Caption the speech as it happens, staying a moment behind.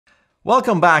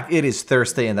Welcome back. It is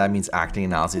Thursday, and that means acting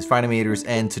analysis for animators.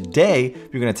 And today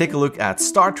we're going to take a look at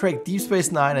Star Trek Deep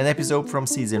Space Nine, an episode from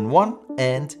season 1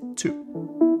 and 2.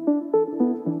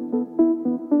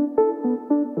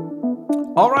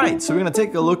 Alright, so we're going to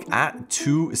take a look at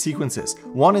two sequences.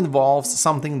 One involves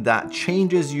something that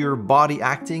changes your body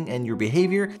acting and your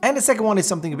behavior, and the second one is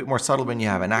something a bit more subtle when you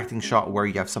have an acting shot where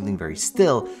you have something very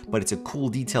still, but it's a cool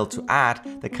detail to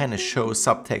add that kind of shows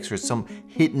subtext or some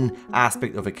hidden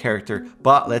aspect of a character.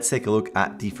 But let's take a look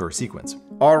at the first sequence.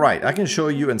 Alright, I can show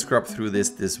you and scrub through this.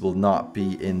 This will not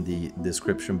be in the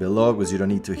description below because you don't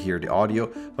need to hear the audio,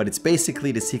 but it's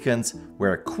basically the sequence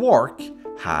where Quark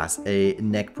has a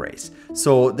neck brace.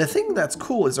 So the thing that's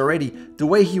cool is already the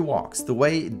way he walks, the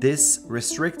way this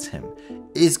restricts him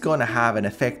is going to have an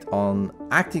effect on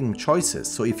acting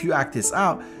choices. So if you act this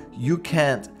out, you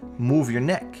can't move your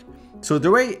neck. So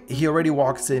the way he already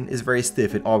walks in is very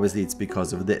stiff, and obviously it's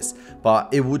because of this,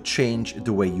 but it would change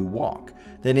the way you walk.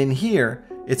 Then in here,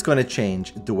 it's going to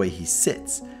change the way he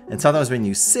sits. And sometimes when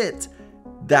you sit,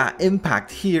 that impact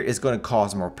here is going to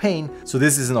cause more pain. So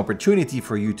this is an opportunity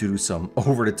for you to do some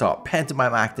over-the-top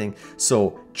pantomime acting.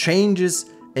 So changes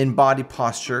in body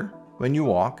posture when you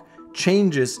walk,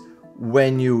 changes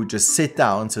when you just sit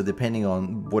down. So depending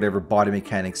on whatever body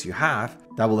mechanics you have,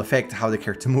 that will affect how the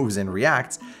character moves and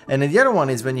reacts. And then the other one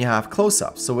is when you have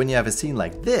close-ups. So when you have a scene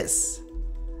like this,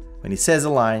 when he says a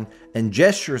line and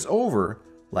gestures over,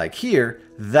 like here,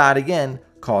 that again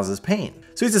causes pain.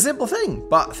 So it's a simple thing,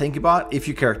 but think about if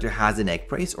your character has a neck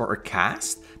brace or a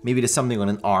cast, maybe there's something on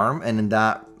an arm, and in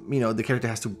that, the character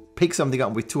has to pick something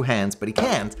up with two hands, but he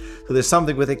can't. So there's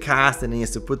something with a cast, and he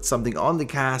has to put something on the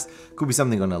cast. Could be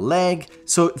something on a leg.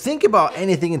 So think about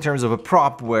anything in terms of a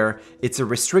prop where it's a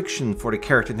restriction for the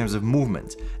character in terms of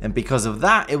movement. And because of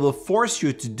that, it will force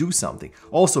you to do something.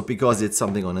 Also, because it's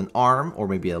something on an arm or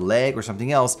maybe a leg or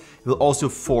something else, it will also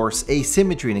force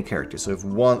asymmetry in a character. So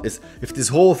if this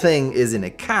whole thing is in a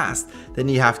cast, then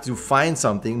you have to find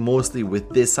something mostly with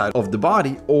this side of the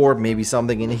body, or maybe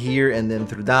something in here and then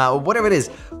through that, or whatever it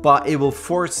is. But it will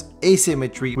force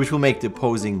asymmetry, which will make the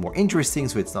posing more interesting,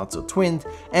 so it's not so twinned,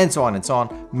 and so on and so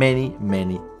on.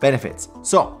 Many benefits.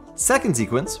 So, second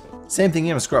sequence, same thing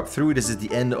here, I'm scrub through. This is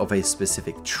the end of a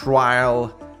specific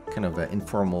trial, kind of an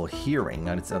informal hearing.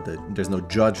 Now, there's no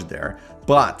judge there,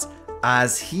 but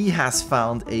as he has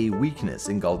found a weakness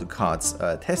in Gul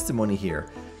Dukat's testimony here,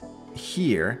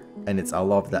 and I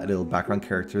love that little background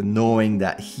character knowing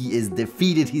that he is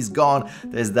defeated, he's gone.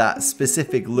 There's that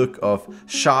specific look of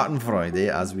Schadenfreude,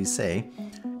 as we say.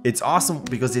 It's awesome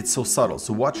because it's so subtle.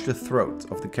 So watch the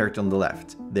throat of the character on the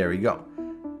left. There we go.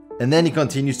 And then he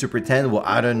continues to pretend, well,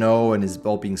 I don't know, and is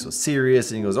all being so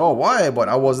serious, and he goes, oh, why? But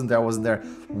I wasn't there,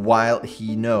 while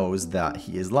he knows that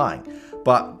he is lying.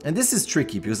 And this is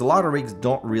tricky because a lot of rigs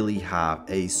don't really have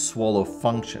a swallow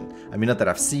function. I mean, not that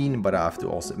I've seen, but I have to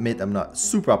also admit I'm not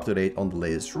super up to date on the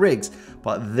latest rigs.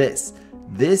 But this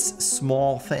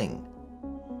small thing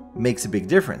makes a big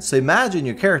difference. So imagine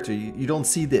your character, you don't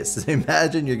see this. So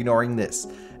imagine you're ignoring this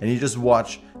and you just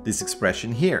watch this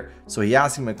expression here. So he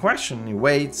asks him a question, he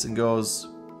waits and goes,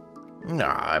 nah,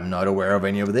 I'm not aware of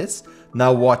any of this.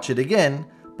 Now watch it again,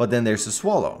 but then there's a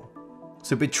swallow.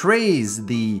 So it betrays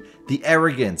the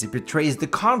arrogance, it betrays the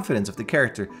confidence of the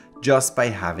character just by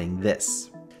having this.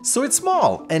 So it's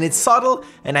small and it's subtle,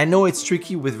 and I know it's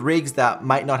tricky with rigs that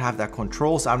might not have that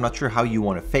control, so I'm not sure how you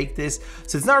want to fake this.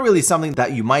 So it's not really something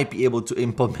that you might be able to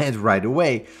implement right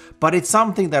away, but it's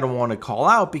something that I want to call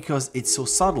out because it's so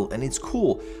subtle and it's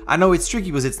cool. I know it's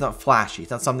tricky because it's not flashy.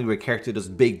 It's not something where a character does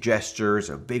big gestures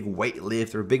or big weight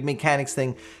lift or a big mechanics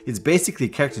thing. It's basically a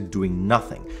character doing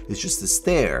nothing. It's just a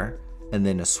stare and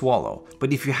then a swallow.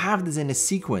 But if you have this in a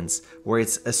sequence where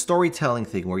it's a storytelling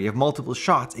thing, where you have multiple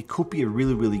shots, it could be a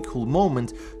really cool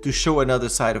moment to show another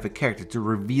side of a character, to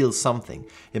reveal something.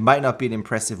 It might not be an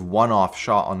impressive one-off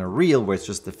shot on a reel where it's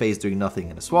just the face doing nothing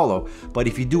and a swallow, but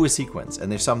if you do a sequence and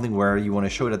there's something where you want to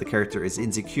show that the character is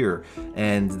insecure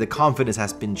and the confidence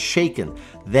has been shaken,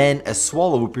 then a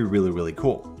swallow would be really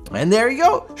cool. And there you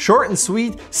go, short and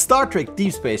sweet, Star Trek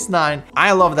Deep Space Nine.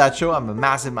 I love that show, I'm a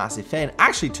massive fan.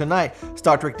 Actually tonight,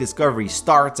 Star Trek Discovery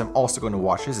starts. I'm also going to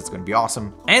watch this, it's going to be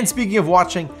awesome. And speaking of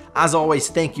watching, as always,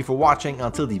 thank you for watching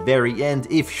until the very end,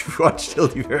 if you watched till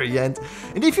the very end.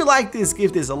 And if you like this,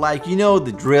 give this a like, you know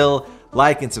the drill.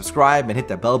 Like and subscribe and hit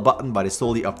that bell button, but it's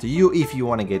totally up to you if you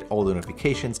want to get all the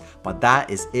notifications. But that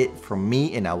is it from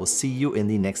me, and I will see you in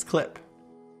the next clip.